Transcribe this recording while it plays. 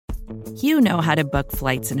You know how to book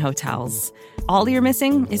flights and hotels. All you're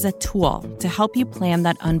missing is a tool to help you plan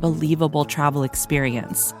that unbelievable travel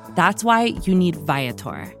experience. That's why you need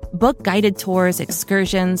Viator. Book guided tours,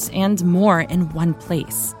 excursions, and more in one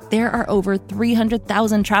place. There are over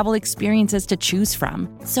 300,000 travel experiences to choose from,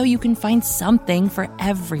 so you can find something for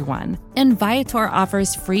everyone. And Viator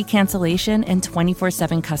offers free cancellation and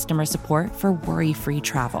 24/7 customer support for worry-free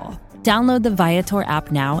travel. Download the Viator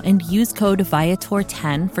app now and use code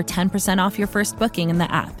Viator10 for 10% off your first booking in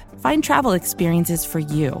the app. Find travel experiences for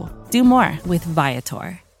you. Do more with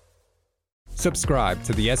Viator. Subscribe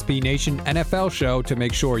to the SB Nation NFL show to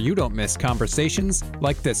make sure you don't miss conversations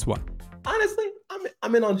like this one. Honestly,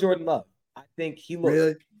 I'm in on Jordan Love. I think he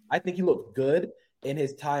looked good in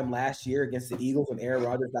his time last year against the Eagles when Aaron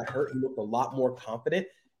Rodgers got hurt. He looked a lot more confident.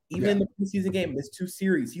 Even in the preseason game, missed 2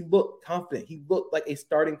 series, he looked confident. He looked like a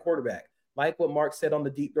starting quarterback. Like what Mark said on the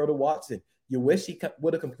deep throw to Watson. You wish he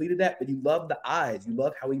would have completed that, but you love the eyes. You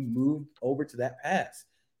love how he moved over to that pass.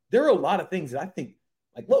 There are a lot of things that I think,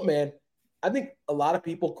 like, look, man, I think a lot of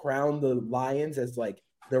people crown the Lions as like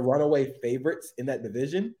the runaway favorites in that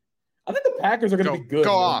division. I think the Packers are going to be good.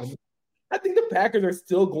 Go off. I think the Packers are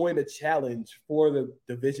still going to challenge for the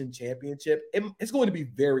division championship. It's going to be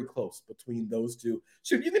very close between those two.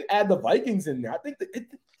 Shoot, you can add the Vikings in there. I think that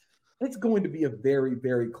it's going to be a very,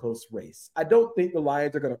 very close race. I don't think the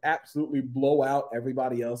Lions are going to absolutely blow out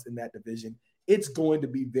everybody else in that division. It's going to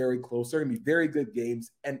be very close. There are going to be very good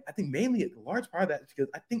games. And I think mainly a large part of that is because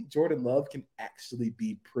I think Jordan Love can actually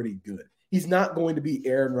be pretty good. He's not going to be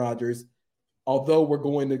Aaron Rodgers, although we're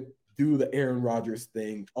going to do the Aaron Rodgers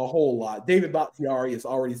thing a whole lot. David Bakhtiari has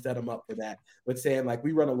already set him up for that, but saying like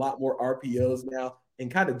we run a lot more RPOs now and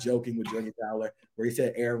kind of joking with Jordan Fowler where he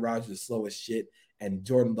said Aaron Rodgers is slow as shit and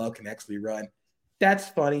Jordan Love can actually run. That's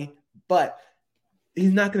funny, but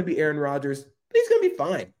he's not going to be Aaron Rodgers. He's going to be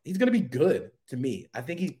fine. He's going to be good to me. I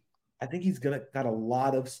think he's got a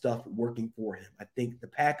lot of stuff working for him. I think the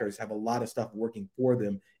Packers have a lot of stuff working for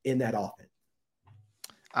them in that offense.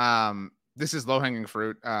 This is low-hanging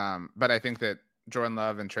fruit, but I think that Jordan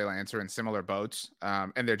Love and Trey Lance are in similar boats,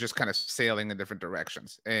 and they're just kind of sailing in different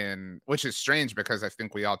directions, and which is strange because I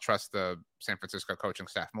think we all trust the San Francisco coaching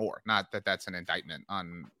staff more. Not that that's an indictment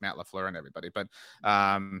on Matt LaFleur and everybody, but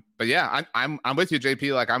yeah, I'm with you,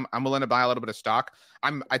 JP. Like I'm willing to buy a little bit of stock.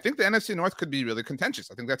 I think the NFC North could be really contentious.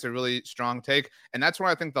 I think that's a really strong take, and that's where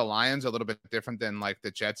I think the Lions are a little bit different than like the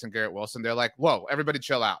Jets and Garrett Wilson. They're like, whoa, everybody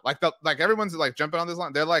chill out. Like everyone's like jumping on this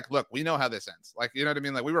line. They're like, look, we know how this ends. Like, you know what I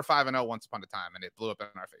mean? Like we were 5-0 once upon a time, and it blew up in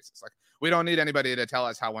our faces. Like we don't need anybody to tell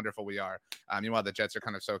us how wonderful we are. Meanwhile, the Jets are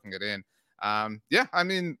kind of soaking it in. Yeah, I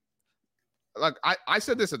mean, like I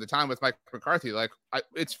said this at the time with Mike McCarthy, like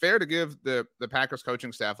it's fair to give the Packers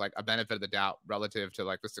coaching staff like a benefit of the doubt relative to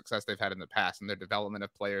like the success they've had in the past and their development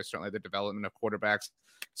of players, certainly the development of quarterbacks.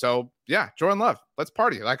 So yeah, Jordan Love, let's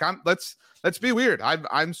party. Like let's be weird.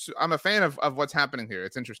 I'm a fan of what's happening here.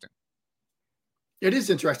 It's interesting. It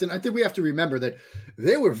is interesting. I think we have to remember that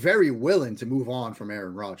they were very willing to move on from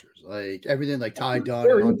Aaron Rodgers. Like everything like Ty Dunn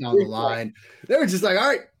run down the line. They were just like, all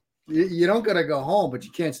right, you don't got to go home, but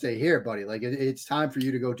you can't stay here, buddy. Like it's time for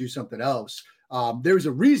you to go do something else. There's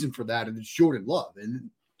a reason for that, and it's Jordan Love.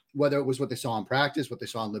 And whether it was what they saw in practice, what they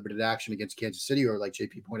saw in limited action against Kansas City, or like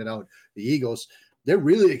JP pointed out, the Eagles, they're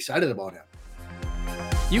really excited about him.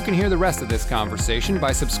 You can hear the rest of this conversation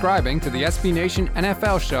by subscribing to the SB Nation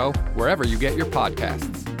NFL show wherever you get your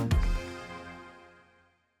podcasts.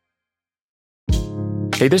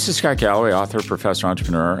 Hey, this is Scott Galloway, author, professor,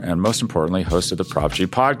 entrepreneur, and most importantly, host of the Prop G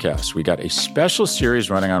podcast. We got a special series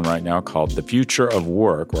running on right now called The Future of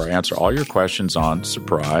Work, where I answer all your questions on,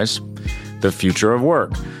 surprise, the future of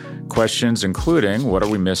work. Questions including, what are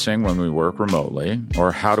we missing when we work remotely?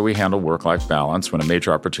 Or how do we handle work-life balance when a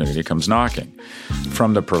major opportunity comes knocking?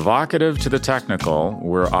 From the provocative to the technical,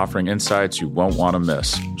 we're offering insights you won't want to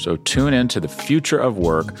miss. So tune in to The Future of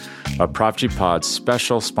Work, a Prop G Pod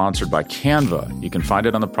special sponsored by Canva. You can find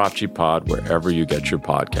it on the Prop G Pod wherever you get your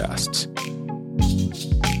podcasts.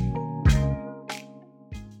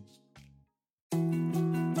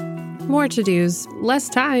 More to-dos, less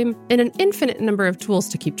time, and an infinite number of tools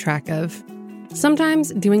to keep track of.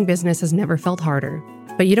 Sometimes doing business has never felt harder,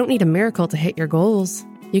 but you don't need a miracle to hit your goals.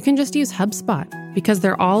 You can just use HubSpot, because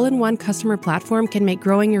their all-in-one customer platform can make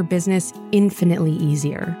growing your business infinitely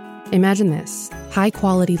easier. Imagine this: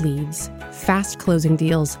 high-quality leads, fast closing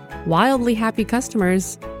deals, wildly happy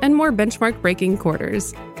customers, and more benchmark-breaking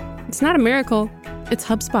quarters. It's not a miracle, it's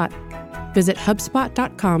HubSpot. Visit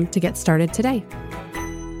HubSpot.com to get started today.